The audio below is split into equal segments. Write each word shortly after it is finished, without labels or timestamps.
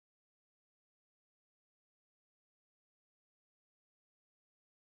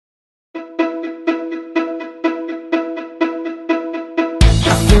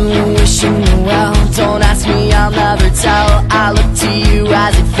you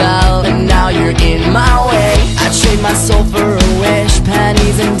as it fell, and now you're in my way. I trade my soul for a wish,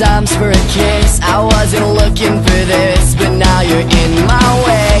 pennies and dimes for a kiss. I wasn't looking for this, but now you're in my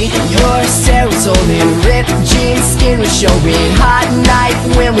way. Your serotonin ripped jeans, skin was showing. Hot night,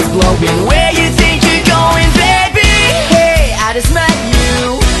 wind was blowing. Where you think you're going, baby? Hey, I just met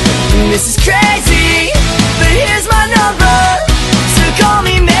you, and this is crazy, but here's my number, so call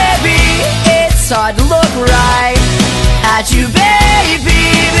me maybe. It's hard to look right at you, baby,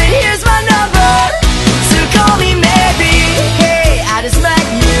 but here's my number, so call me maybe. Hey, I just met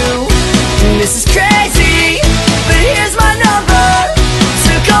you, and this is crazy, but here's my number,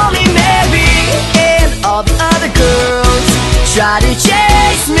 so call me maybe. And all the other girls try to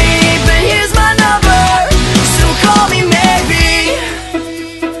chase me, but here's my number, so call me maybe.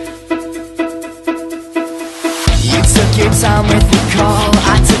 You took your time with the call,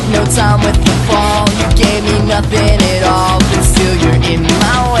 I took no time with the fall. You gave me nothing at all, but still you're in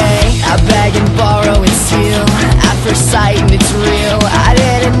my way. I beg and borrow and steal at first sight, and it's real. I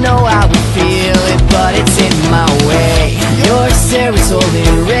didn't know I would feel it, but it's in my way. Your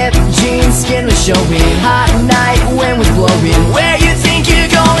serotonin ripped jeans, skin was showing. Hot night, wind was blowing. Where you think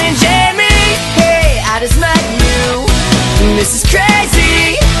you're going, Jamie? Hey, I just met you, and this is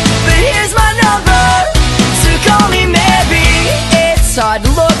crazy, but here's my number, so call me maybe. It's hard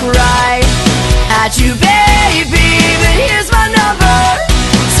to look right at you, baby, but here's my number,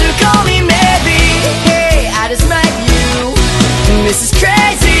 so call me maybe. Hey, I just met you, and this is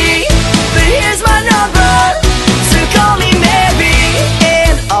crazy, but here's my number, so call me maybe.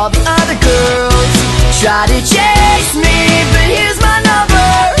 And all the other girls try to chase me, but here's my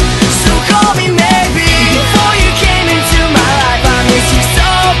number, so call me maybe. Before you came into my life, I miss you so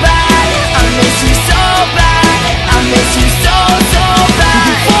bad, I miss you so bad, I miss you so, so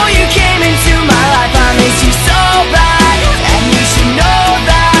bad. Before you came into my life, I miss you so bad, and you should know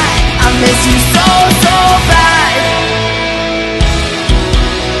that I miss you so, so bad.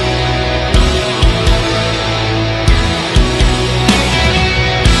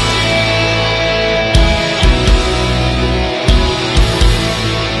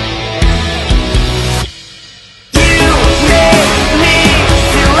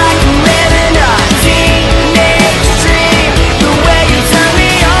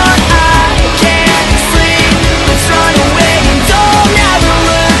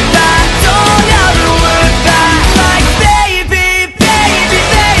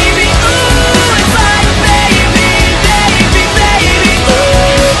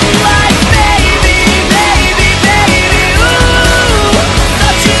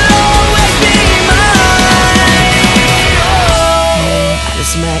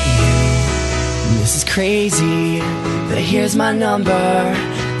 This is crazy, but here's my number,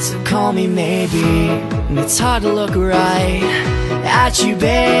 so call me maybe. And it's hard to look right at you,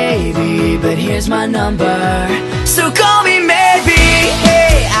 baby, but here's my number, so call me maybe.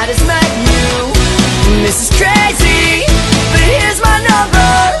 Hey, I just met you, and this is crazy, but here's my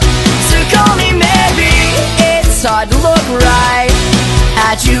number, so call me maybe. It's hard to look right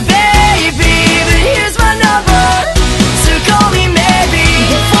at you, baby, but here's my number, so call me maybe.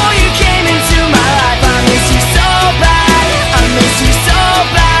 Before you came into my life, I miss you so bad, I miss you so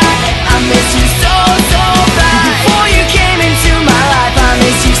bad, I miss you so, so bad. Before you came into my life, I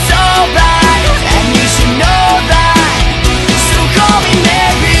miss you so bad, and you should know that, so call me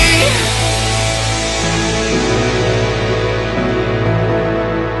maybe.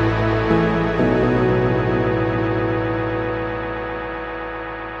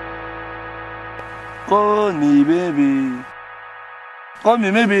 Call me baby, call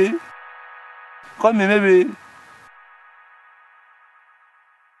me maybe, call me maybe.